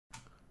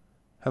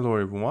Hello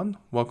everyone,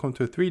 welcome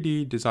to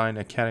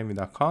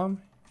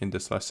 3ddesignacademy.com. In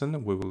this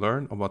lesson, we will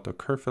learn about the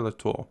Curve Fillet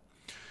tool.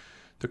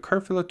 The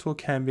Curve Fillet tool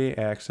can be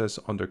accessed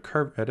under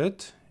Curve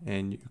Edit,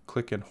 and you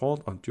click and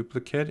hold on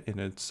Duplicate,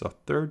 and it's a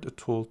third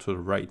tool to the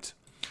right.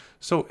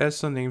 So as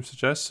the name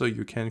suggests, so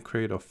you can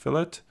create a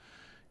fillet.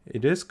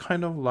 It is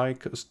kind of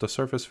like the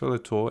Surface Fillet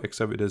tool,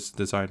 except it is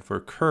designed for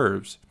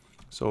curves.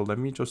 So let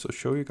me just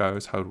show you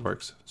guys how it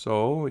works.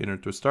 So in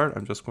order to start,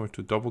 I'm just going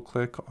to double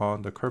click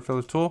on the Curve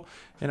Fillet tool,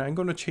 and I'm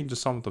going to change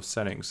some of the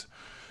settings.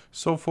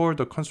 So for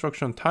the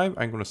construction type,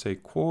 I'm going to say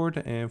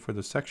chord, and for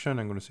the section,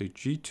 I'm going to say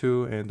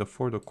G2, and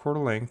for the chord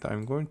length,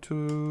 I'm going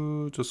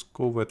to just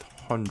go with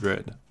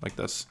 100 like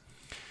this.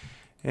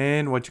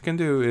 And what you can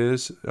do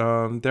is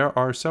there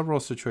are several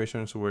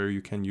situations where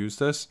you can use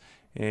this,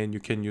 and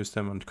you can use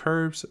them on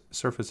curves,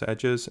 surface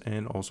edges,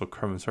 and also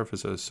curved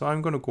surfaces. So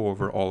I'm going to go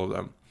over all of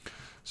them.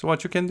 So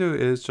what you can do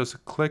is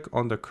just click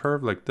on the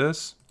curve like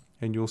this,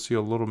 and you'll see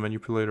a little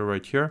manipulator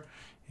right here.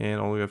 And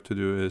all you have to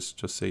do is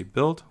just say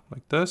build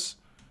like this.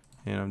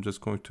 And I'm just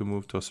going to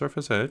move to a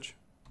surface edge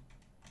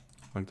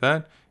like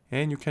that.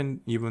 And you can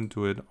even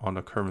do it on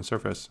a curved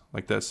surface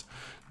like this.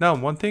 Now,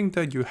 one thing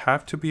that you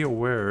have to be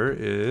aware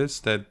is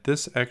that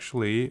this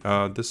actually,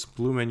 this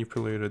blue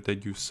manipulator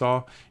that you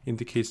saw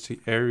indicates the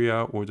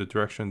area or the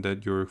direction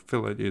that your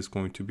fillet is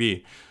going to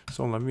be.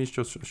 So let me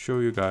just show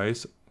you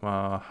guys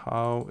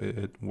how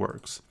it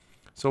works.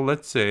 So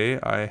let's say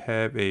I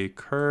have a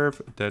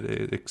curve that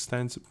it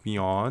extends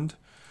beyond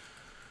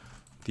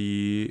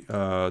the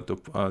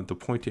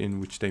point in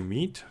which they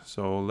meet.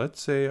 So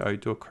let's say I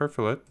do a curve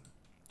fillet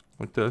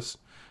like this.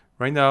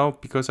 Right now,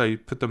 because I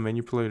put the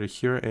manipulator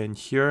here and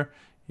here,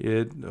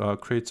 it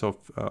creates a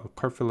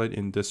curve fillet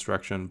in this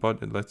direction.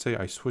 But let's say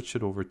I switch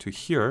it over to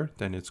here,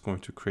 then it's going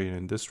to create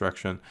in this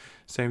direction.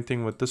 Same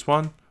thing with this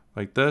one,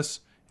 like this.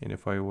 And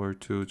if I were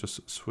to just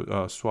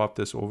swap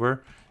this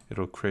over,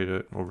 it'll create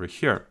it over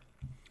here.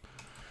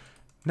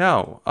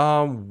 Now,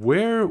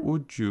 where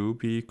would you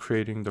be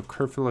creating the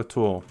Curve Fillet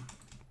tool?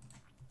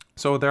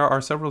 So there are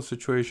several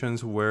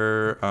situations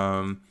where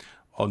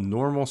a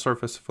normal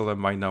surface fillet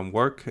might not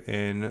work,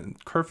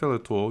 and Curve Fillet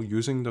tool,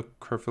 using the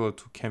Curve Fillet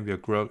tool can be a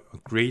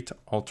great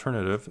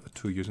alternative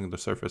to using the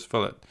surface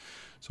fillet.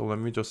 So let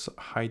me just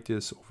hide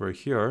this over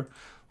here.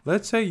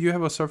 Let's say you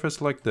have a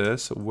surface like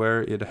this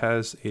where it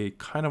has a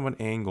kind of an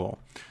angle.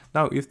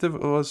 Now, if this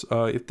was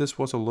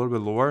a little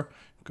bit lower,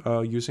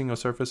 using a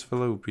surface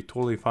fillet would be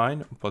totally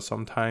fine. But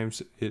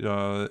sometimes it,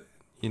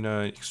 in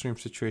an extreme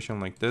situation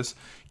like this,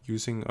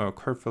 using a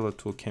Curve Fillet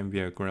tool can be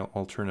a great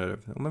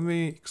alternative. Let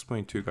me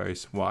explain to you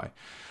guys why.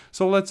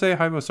 So let's say I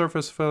have a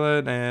surface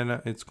fillet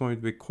and it's going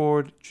to be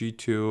chord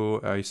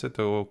G2. I set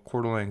the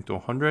chord length to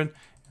 100.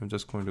 I'm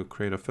just going to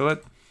create a fillet.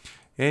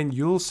 And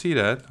you'll see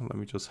that, let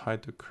me just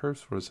hide the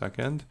curves for a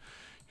second.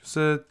 You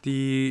said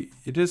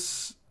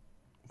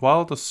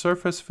while the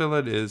surface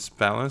fillet is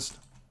balanced,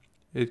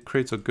 it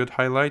creates a good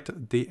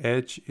highlight. The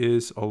edge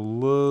is a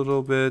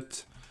little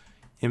bit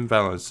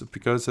imbalanced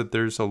because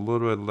there's a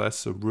little bit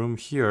less room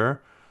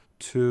here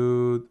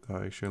to,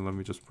 actually, let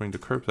me just bring the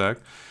curve back.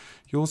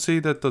 You'll see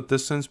that the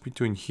distance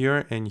between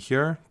here and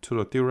here to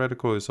the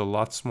theoretical is a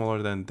lot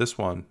smaller than this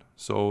one.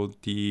 So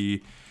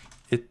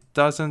it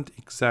doesn't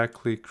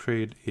exactly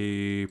create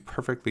a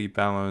perfectly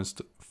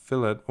balanced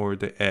fillet or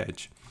the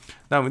edge.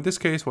 Now, in this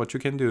case, what you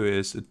can do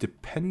is,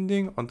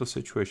 depending on the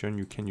situation,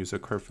 you can use a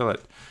curve fillet.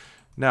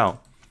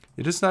 Now,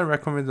 it is not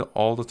recommended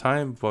all the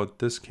time, but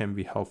this can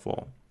be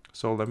helpful.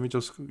 So let me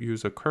just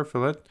use a curve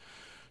fillet.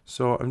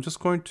 So I'm just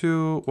going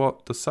to,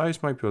 well, the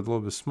size might be a little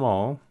bit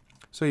small.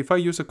 So if I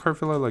use a curve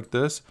fillet like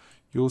this,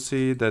 you'll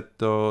see that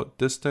the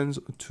distance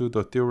to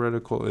the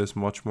theoretical is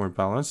much more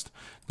balanced.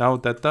 Now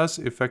that does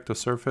affect the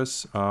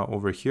surface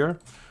over here,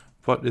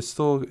 but it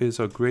still is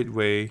a great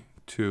way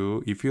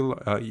to, if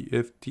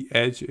the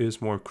edge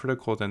is more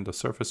critical than the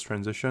surface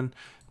transition,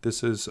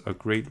 this is a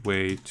great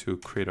way to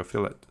create a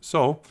fillet.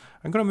 So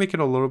I'm gonna make it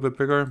a little bit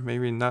bigger,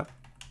 maybe not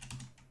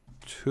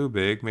too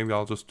big. Maybe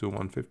I'll just do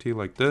 150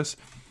 like this.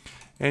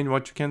 And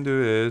what you can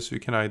do is you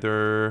can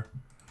either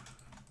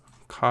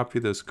copy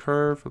this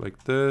curve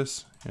like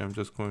this, and I'm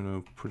just going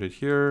to put it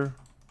here,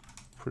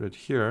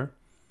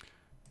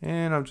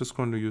 and I'm just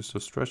going to use the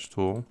stretch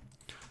tool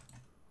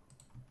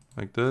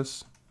like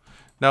this.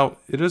 Now,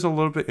 it is a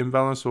little bit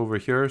imbalanced over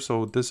here,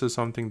 so this is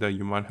something that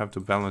you might have to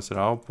balance it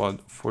out,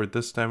 but for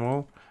this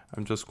demo,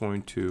 I'm just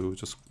going to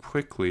just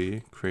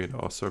quickly create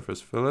a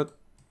surface fillet.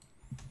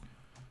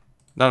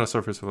 Not a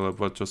surface fillet,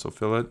 but just a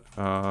fillet.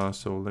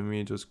 So let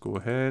me just go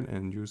ahead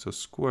and use a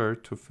square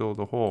to fill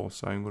the hole.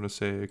 So I'm going to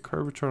say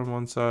curvature on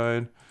one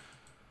side,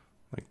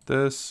 like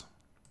this.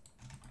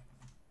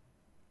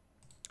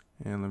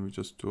 And let me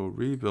just do a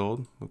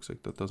rebuild. Looks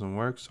like that doesn't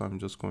work. So I'm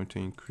just going to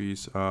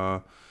increase,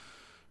 do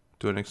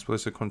an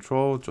explicit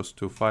control, just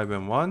to 5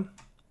 and 1.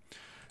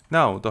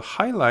 Now, the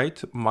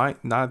highlight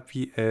might not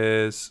be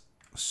as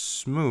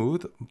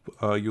smooth,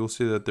 you'll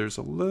see that there's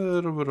a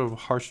little bit of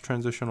harsh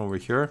transition over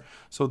here.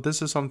 So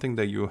this is something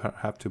that you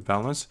have to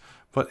balance,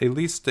 but at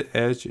least the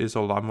edge is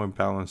a lot more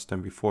balanced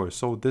than before.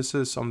 So this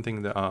is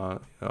something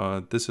that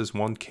this is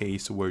one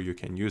case where you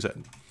can use it.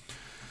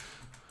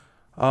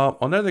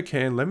 Another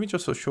case, let me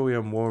just show you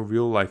a more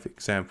real life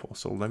example.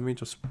 So let me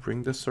just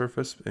bring the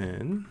surface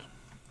in.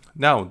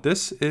 Now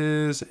this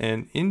is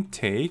an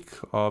intake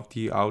of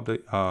the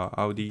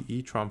Audi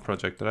e-tron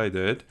project that I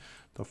did,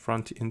 the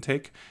front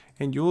intake,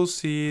 and you'll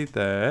see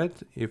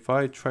that if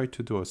I try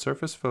to do a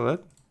surface fillet,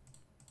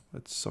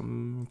 let's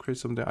create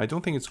something. I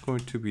don't think it's going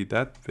to be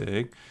that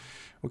big.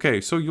 Okay,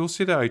 so you'll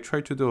see that I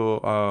try to do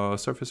a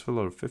surface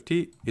fillet of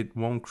 50, it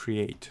won't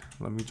create.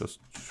 Let me just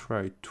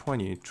try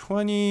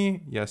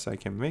 20. Yes, I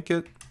can make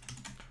it.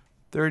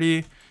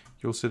 30,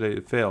 you'll see that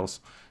it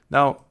fails.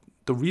 Now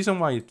the reason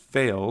why it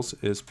fails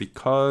is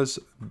because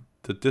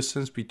the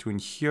distance between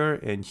here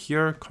and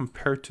here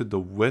compared to the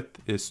width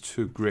is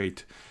too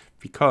great.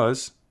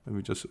 Because, let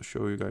me just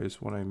show you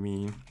guys what I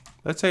mean.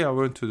 Let's say I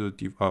went to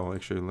the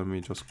actually, let me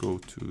just go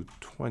to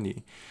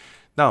 20.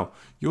 Now,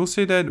 you'll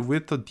see that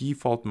with the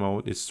default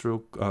mode, it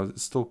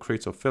still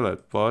creates a fillet.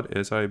 But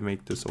as I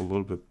make this a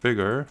little bit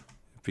bigger,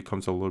 it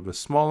becomes a little bit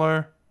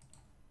smaller.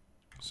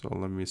 So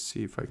let me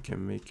see if I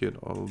can make it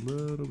a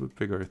little bit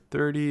bigger.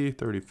 30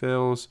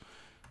 fails.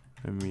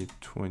 Let me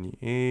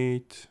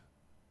 28,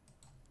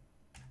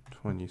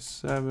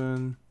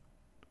 27,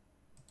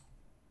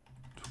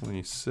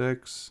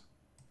 26.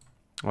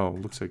 Oh,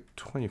 looks like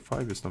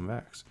 25 is the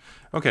max.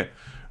 Okay,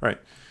 all right.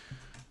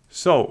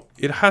 So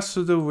it has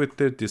to do with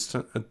the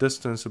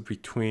distance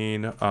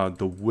between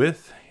the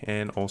width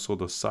and also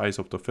the size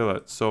of the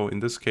fillet. So in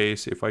this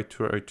case, if I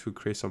try to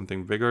create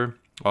something bigger,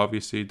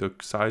 obviously the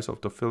size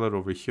of the fillet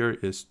over here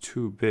is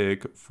too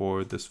big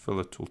for this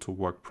fillet tool to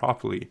work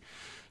properly.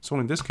 So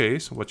in this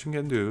case, what you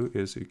can do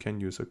is you can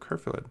use a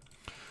curve fillet.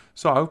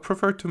 So I would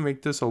prefer to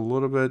make this a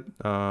little bit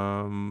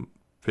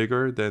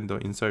bigger than the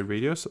inside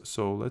radius.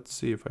 So let's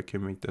see if I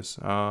can make this.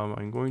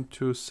 I'm going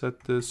to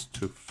set this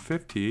to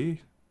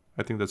 50.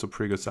 I think that's a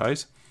pretty good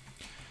size.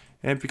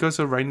 And because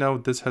right now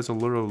this has a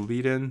little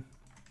lead in,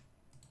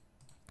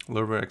 a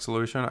little bit of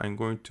acceleration, I'm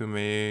going to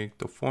make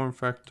the form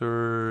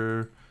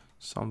factor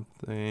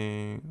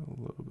something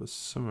a little bit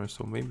similar.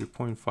 So maybe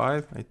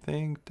 0.5, I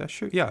think that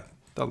should, yeah.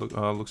 That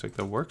looks like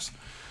that works.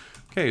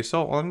 Okay,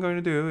 so all I'm going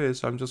to do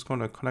is I'm just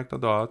going to connect the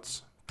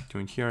dots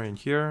between here and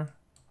here,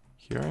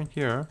 here and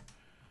here.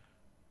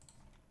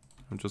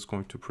 I'm just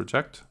going to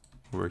project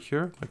over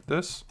here like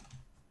this.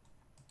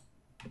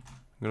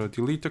 I'm going to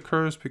delete the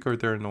curves because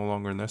they're no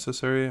longer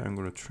necessary. I'm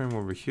going to trim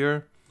over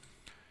here.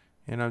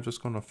 And I'm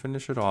just going to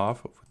finish it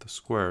off with the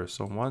square.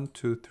 So 1,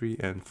 2, 3,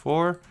 and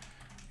 4.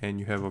 And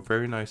you have a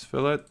very nice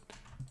fillet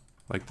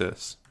like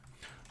this.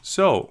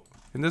 So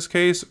in this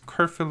case,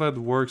 curve fillet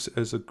works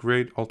as a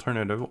great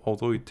alternative,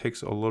 although it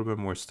takes a little bit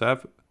more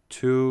step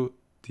to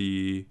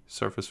the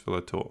surface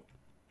fillet tool.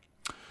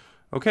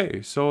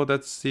 Okay, so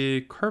that's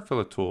the curve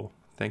fillet tool.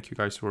 Thank you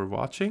guys for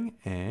watching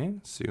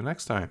and see you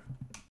next time.